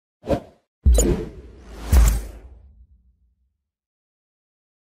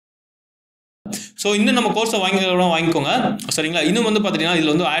So இன்னும் நம்ம கோர்ஸை வாங்கிக்கோங்க சரிங்களா. இன்னும் வந்து பார்த்தீங்கன்னா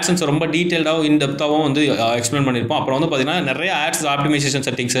இதில் வந்து ஆட்சன்ஸ் ரொம்ப டீட்டெயில்டாகவும் இன்டெப்த்தாகவும் வந்து எக்ஸ்பிளைன் பண்ணியிருப்போம். அப்புறம் வந்து பார்த்தீங்கன்னா நிறைய ஆட்ஸ் ஆப்டிமைசேஷன்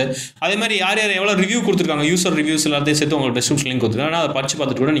செட்டிங்ஸ், அதே மாதிரி யார் எவ்வளோ ரிவ்யூ கொடுத்துருக்காங்க, யூசர் ரிவ்யூஸ் எல்லாத்தையும் சேர்த்து உங்களுக்கு டிஸ்கிரிப்ஷன் லிங்க் கொடுத்துருக்காங்க. அதை படிச்சு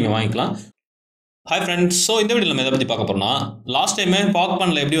பார்த்துட்டு கூட நீங்கள் வாங்கிக்கலாம். ஹாய் ஃப்ரெண்ட்ஸ், ஸோ இந்த வீடியோவில் நம்ம எதை பற்றி பார்க்க போகிறோம்னா, லாஸ்ட் டைமே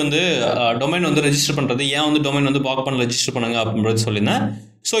Porkbunல எப்படி வந்து டொமைன் வந்து ரெஜிஸ்டர் பண்ணுறது, ஏன் வந்து டொமைன் வந்து Porkbunல ரெஜிஸ்டர் பண்ணுங்க அப்படின்றது சொல்லியிருந்தேன்.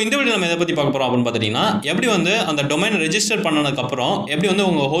 ஸோ இந்த வீடியோ நம்ம எதை பற்றி பார்க்க போகிறோம் அப்படின்னு பார்த்துட்டிங்கன்னா, எப்படி வந்து அந்த டொமைன் ரெஜிஸ்டர் பண்ணதுக்கப்புறம் எப்படி வந்து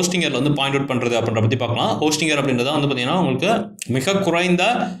உங்கள் ஹோஸ்டிங்கரில் வந்து பாயிண்ட் அவுட் பண்ணுறது அப்படின்ற பற்றி பார்க்கலாம். ஹோஸ்டிங்கர் அப்படின்றத வந்து பார்த்தீங்கன்னா உங்களுக்கு மிக குறைந்த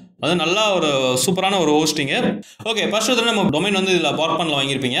அது நல்லா ஒரு சூப்பரான ஒரு ஹோஸ்டிங்கு. ஓகே, ஃபர்ஸ்ட் வந்து நம்ம டொமைன் வந்து இதில் Porkbunல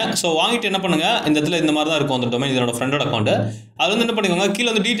வாங்கியிருப்பீங்க. ஸோ வாங்கிட்டு என்ன பண்ணுங்கள், இந்த இடத்துல இந்த மாதிரி தான் இருக்கும் அந்த டொமைன், இதோட ஃப்ரெண்டோட அக்கௌண்ட். அது வந்து என்ன பண்ணிக்கோங்க, கீழே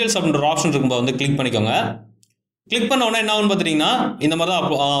வந்து டீட்டெயில்ஸ் அப்படின்ற ஆப்ஷன் இருக்கும்போது வந்து கிளிக் பண்ணிக்கோங்க. கிளிக் பண்ண உடனே என்ன ஆகும்னு பார்த்துட்டிங்கன்னா, இந்த மாதிரி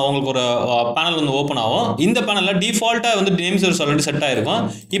தான் உங்களுக்கு ஒரு பேனல் வந்து ஓப்பன் ஆகும். இந்த பேனலில் டிஃபால்ட்டாக வந்து நேம் சர்வீஸ் ஆல்ரெடி செட் ஆகிருக்கும்.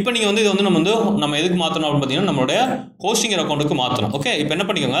 இப்போ நீங்கள் வந்து இது வந்து நம்ம எதுக்கு மாற்றணும் அப்படின்னு பார்த்தீங்கன்னா, நம்மளுடைய ஹோஸ்டிங்கர் அக்கௌண்ட்டுக்கு மாற்றணும். ஓகே, இப்போ என்ன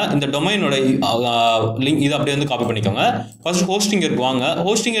பண்ணிக்கோங்க, இந்த டொமைனோட லிங்க் இது அப்படியே வந்து காப்பி பண்ணிக்கோங்க. ஃபர்ஸ்ட் ஹோஸ்டிங்கருக்கு வாங்க.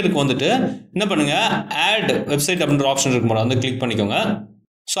 ஹோஸ்டிங்கருக்கு வந்துட்டு என்ன பண்ணுங்கள், ஆட் வெப்சைட் அப்படின்ற ஆப்ஷன் இருக்கும்போது வந்து கிளிக் பண்ணிக்கோங்க.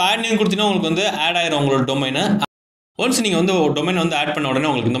 ஸோ ஆட் நேம் கொடுத்தீங்கன்னா உங்களுக்கு வந்து ஆட் ஆயிரும் உங்களோட டொமைனை. ஒன்ஸ் நீங்கள் வந்து ஒரு டொமைன் வந்து ஆட் பண்ண உடனே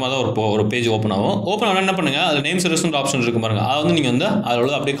உங்களுக்கு இந்த மாதிரி தான் ஒரு பேஜ் ஓப்பன் ஆகும். ஓப்பன் ஆன என்ன பண்ணுங்கள், அது நேம் சர்வீஸ்ன்ற ஆப்ஷன் இருக்கும் பாருங்கள், அதை வந்து நீங்கள் வந்து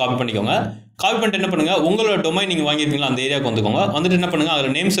அதோட அப்படியே காப்பி பண்ணிக்கோங்க. காப்பி பண்ணிட்டு என்ன பண்ணுங்கள், உங்களோட டொமைன் நீங்கள் வாங்கியிருப்பீங்களா அந்த ஏரியாவுக்கு வந்துக்கோங்க. வந்துட்டு என்ன பண்ணுங்கள்,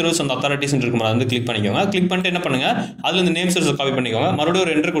 அதில் நேம் சர்வீஸ் அந்த அத்தாரிட்டிஸ் இருக்கும் போது வந்து கிளிக் பண்ணிக்கோங்க. கிளிக் பண்ணிட்டு என்ன பண்ணுங்கள், அதில் இந்த நேம் சர்வீஸ் காப்பி பண்ணிக்கோங்க. மறுபடியும்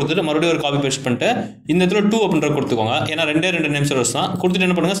ஒரு என்ட்ரு கொடுத்துட்டு மறுபடியும் ஒரு காப்பி பேஸ்ட் பண்ணிட்டு இந்த இடத்துல 2 அப்படின்ற கொடுத்துக்கோங்க. ஏன்னா ரெண்டு நேம் சர்வீஸ் தான். கொடுத்துட்டு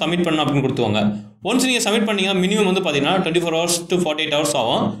என்ன பண்ணுங்கள், சப்மிட் பண்ணணும் அப்படின்னு கொடுத்துவாங்க. ஒன்ஸ் நீங்கள் சப்மிட் பண்ணீங்கன்னா மினிமம் வந்து பார்த்தீங்கன்னா 24 hours to 48 hours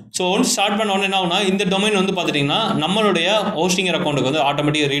ஆகும். ஸோ ஒன்ஸ் ஸ்டார்ட் பண்ண உடனே என்ன ஆகுனா, இந்த டொமைன் வந்து பார்த்துட்டிங்கன்னா நம்மளுடைய ஹோஸ்டிங்கர் அக்கௌண்ட்டுக்கு வந்து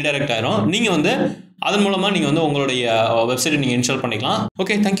ஆட்டோமேட்டிக்காக ரீடைரக்ட் ஆயிரும். நீங்கள் வந்து அதன் மூலமாக நீங்கள் வந்து உங்களுடைய வெப்சைட்டை நீங்கள் இன்ஸ்டால் பண்ணிக்கலாம்.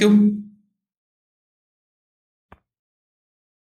 Okay, thank you.